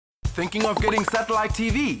Thinking of getting satellite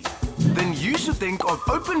TV? Then you should think of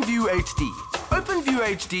OpenView HD. OpenView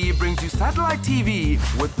HD brings you satellite TV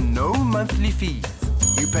with no monthly fees.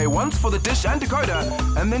 You pay once for the dish and decoder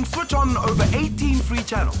and then switch on over 18 free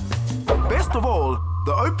channels. Best of all,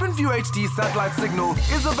 the OpenView HD satellite signal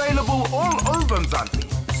is available all over Mzansi.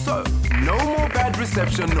 So, no more bad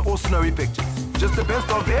reception or snowy pictures. Just the best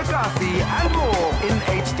of Ekasi and more in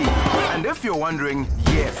HD. And if you're wondering,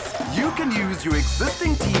 yes, you can use your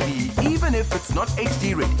existing TV even if it's not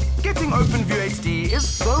HD ready. Getting OpenView HD is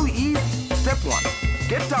so easy. Step 1.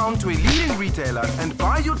 Get down to a leading retailer and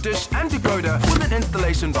buy your dish and decoder with an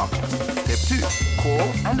installation voucher. Step 2.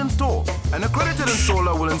 Call and install. An accredited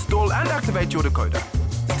installer will install and activate your decoder.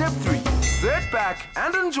 Step 3. Sit back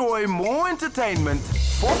and enjoy more entertainment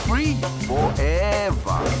for free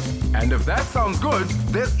forever. And if that sounds good,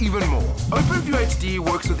 there's even more. OpenView HD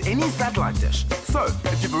works with any satellite dish. So,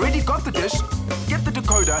 if you've already got the dish, get the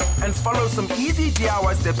decoder and follow some easy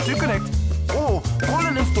DIY steps to connect or call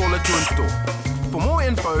an installer to install. For more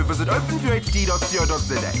info, visit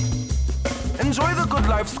openviewhd.co.za. Enjoy the good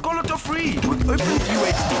life, scroll it for free with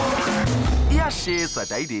OpenView HD. Iyashisa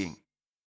dating.